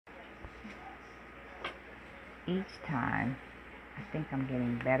each time I think I'm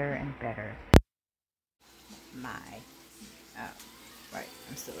getting better and better. Oh, right,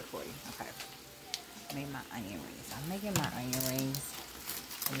 I'm still recording. Okay. Made my onion rings. I'm making my onion rings,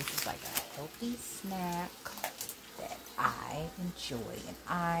 and this is like a healthy snack that I enjoy, and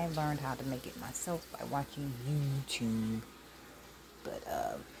I learned how to make it myself by watching YouTube. But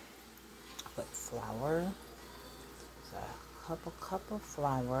I put flour, it's a cup of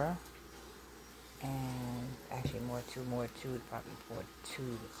flour, and actually more too, probably pour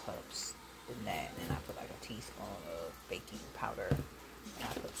 2 cups than that. And I put like a teaspoon of baking powder, and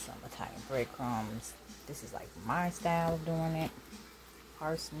I put some Italian breadcrumbs. This is like my style of doing it.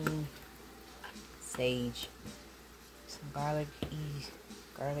 Parsley, sage, some garlic,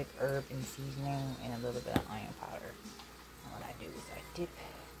 herb, and seasoning, and a little bit of onion powder. And what I do is I dip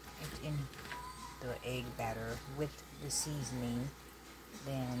it in the egg batter with the seasoning,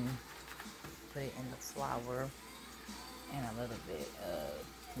 then put it in the flour and a little bit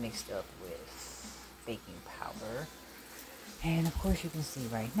mixed up with baking powder. And of course you can see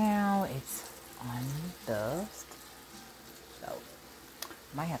right now it's on dust. So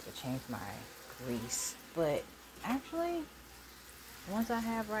might have to change my grease, but actually the ones I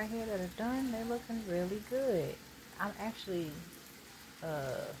have right here that are done, they're looking really good. I'm actually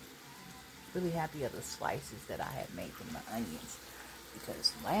really happy of the slices that I had made from the onions,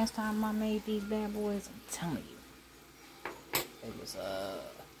 because last time I made these bad boys, I'm telling you, it was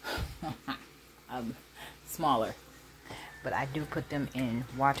smaller. But I do put them in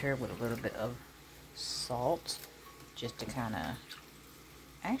water with a little bit of salt, just to kind of,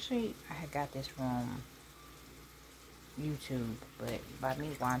 actually I had got this from YouTube, but by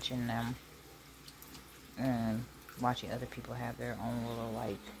me watching them and watching other people have their own little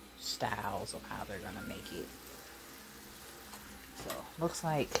like styles of how they're gonna make it. So looks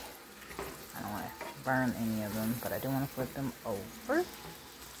like I don't want to burn any of them, but I do want to flip them over.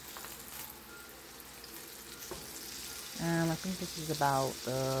 I think this is about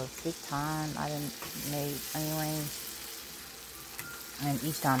the 5th time I done made onion rings, and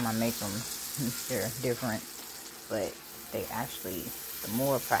each time I make them, they're different, but they actually, the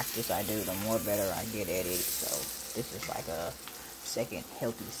more practice I do, the more better I get at it. So this is like a second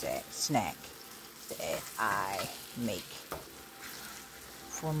healthy snack that I make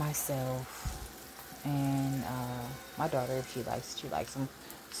for myself, and my daughter, she likes them.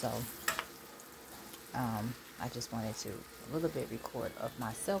 So I just wanted to a little bit record of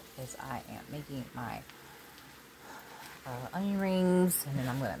myself as I am making my onion rings, and then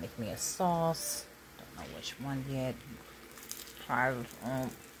I'm gonna make me a sauce. Don't know which one yet. Try a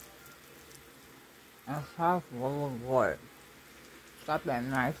sauce really good. It's got that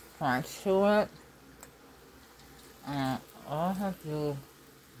nice crunch to it, and all I have to do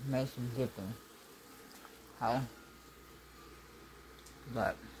make some dipping. How?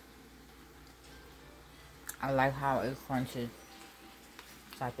 But I like how it crunches.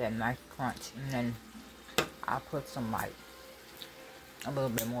 It's like that nice crunch, and then I put some like a little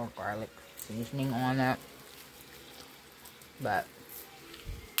bit more garlic seasoning on that. But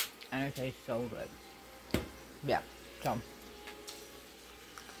and it tastes so good. Yeah, so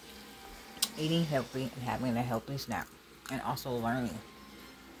eating healthy and having a healthy snack, and also learning.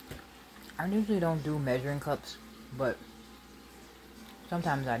 I usually don't do measuring cups, but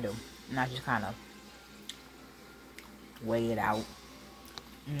sometimes I do, and I just kind of weigh it out,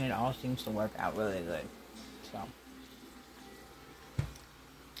 and it all seems to work out really good. So,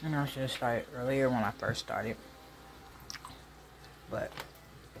 and I should have started earlier when I first started, but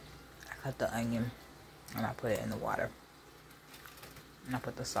I cut the onion and I put it in the water, and I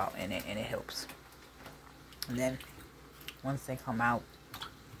put the salt in it, and it helps. And then once they come out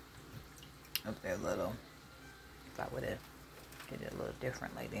of their little, if I would have did it a little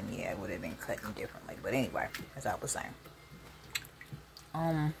differently, then yeah, it would have been cutting differently. But anyway, as I was saying,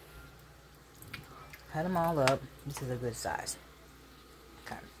 cut them all up. This is a good size.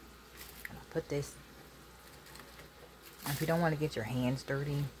 Okay, and I put this. If you don't want to get your hands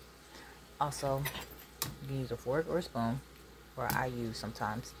dirty, also you can use a fork or a spoon, or I use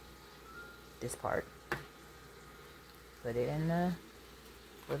sometimes this part. Put it in the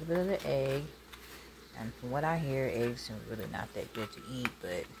little bit of the egg, and from what I hear, eggs are really not that good to eat,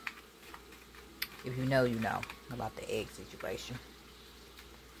 but if you know, you know about the egg situation.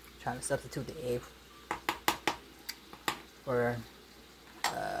 Trying to substitute the egg for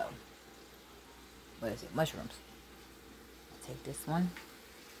what is it, mushrooms. I'll take this one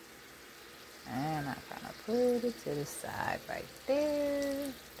and I kind of put it to the side right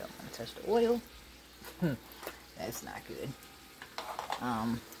there. Don't want to touch the oil. That's not good.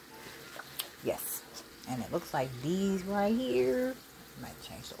 Yes. And it looks like these right here. I might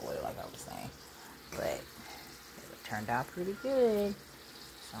change the oil like I was saying. But it turned out pretty good.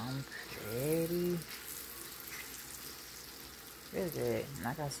 So I'm pretty good. And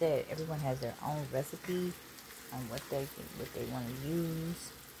like I said, everyone has their own recipe on what they want to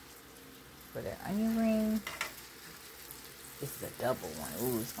use for their onion ring. This is a double one.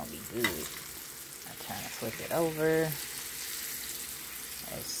 Ooh, it's gonna be good. I'm trying to flip it over.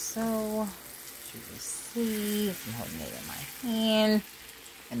 As so. As you can see, I'm holding it in my hand.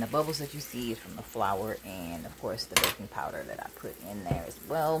 And the bubbles that you see is from the flour and of course the baking powder that I put in there as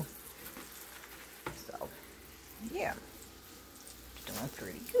well. So yeah. Doing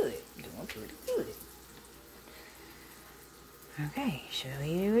pretty good. Okay, show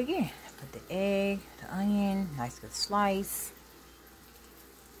you again. Put the egg, the onion, nice good slice.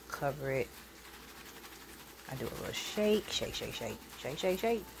 Cover it. I do a little shake. Shake.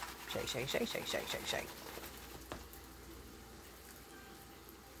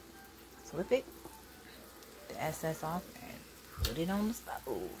 Flip it. The excess off and put it on the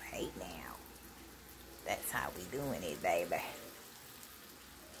stove. Hey now. That's how we doing it, baby.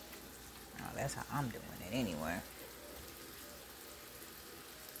 Oh, that's how I'm doing it anyway.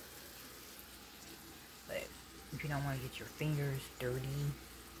 But if you don't want to get your fingers dirty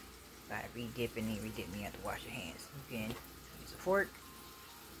by re-dipping, you have to wash your hands. You can use a fork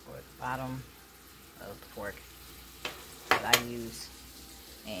or the bottom of the fork that I use.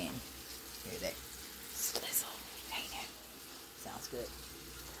 And hear that slizzle. Hey now. Sounds good.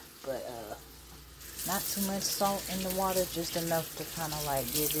 But not too much salt in the water, just enough to kind of like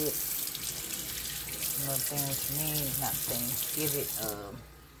give it, you know, thing what you mean, not thing, give it,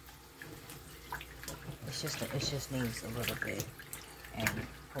 it just needs a little bit, and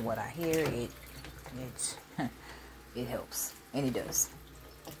from what I hear, it helps, and it does.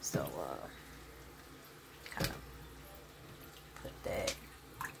 So kind of put that,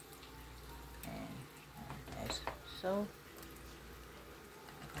 and as so,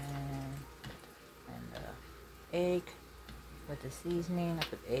 and the egg with the seasoning. I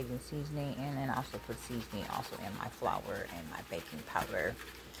put egg and seasoning, and then I also put seasoning also in my flour and my baking powder,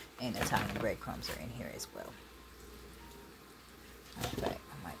 and Italian breadcrumbs are in here as well. In fact,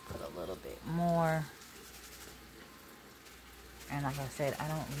 I might put a little bit more. And like I said, I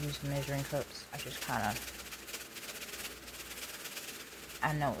don't use measuring cups. I just kind of,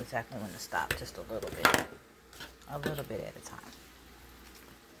 I know exactly when to stop, just a little bit at a time.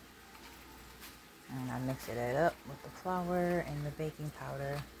 And I mix it up with the flour and the baking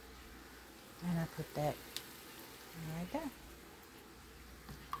powder. And I put that right there.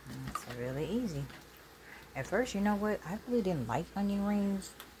 And it's really easy. At first, you know what? I really didn't like onion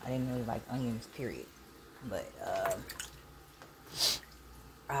rings. I didn't really like onions, period. But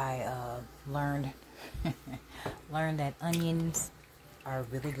I learned that onions are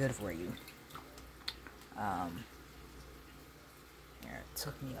really good for you. It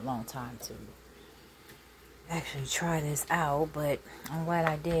took me a long time to actually try this out, but I'm glad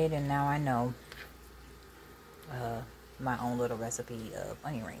I did, and now I know my own little recipe of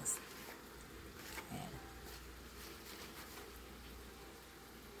onion rings. And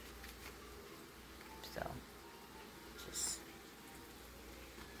so, just,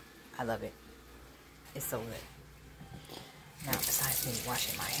 I love it. It's so good. Now, besides me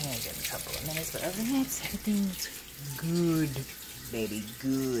washing my hands every couple of minutes, but other than that, everything's good, baby,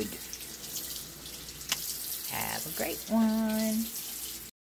 good. Have a great one.